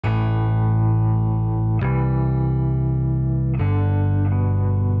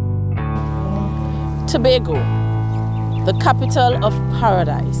Tobago, the capital of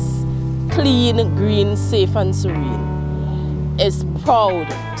paradise, clean, green, safe and serene, is proud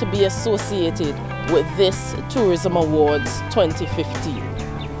to be associated with this Tourism Awards 2015.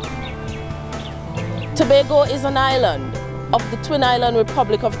 Tobago is an island of the Twin Island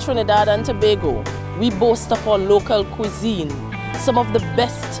Republic of Trinidad and Tobago. We boast of our local cuisine, some of the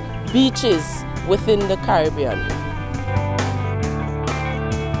best beaches within the Caribbean.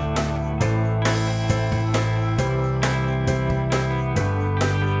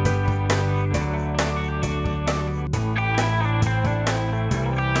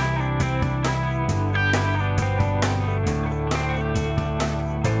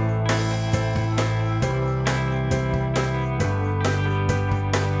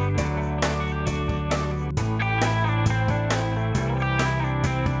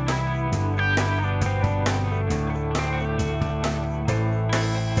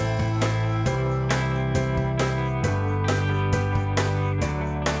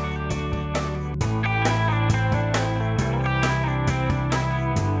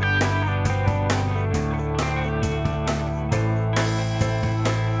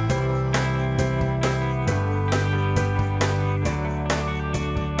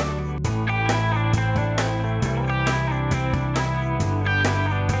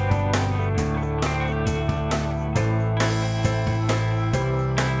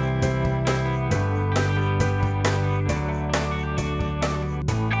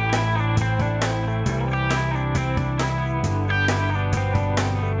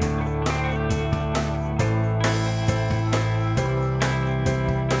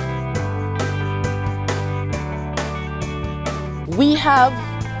 We have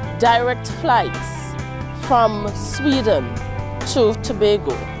direct flights from Sweden to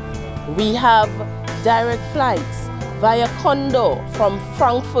Tobago. We have direct flights via Condor from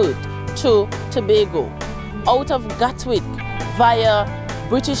Frankfurt to Tobago, out of Gatwick via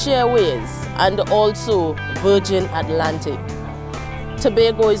British Airways and also Virgin Atlantic.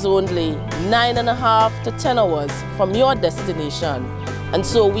 Tobago is only 9.5 to 10 hours from your destination, and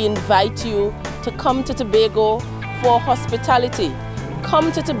so we invite you to come to Tobago for hospitality.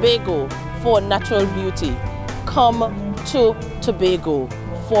 Come to Tobago for natural beauty. Come to Tobago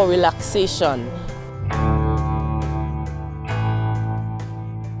for relaxation.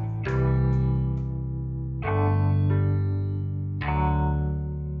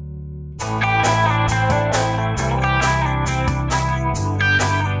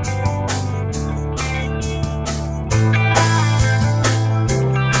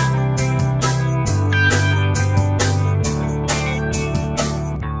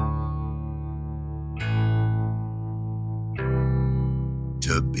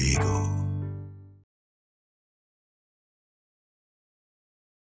 Tobago.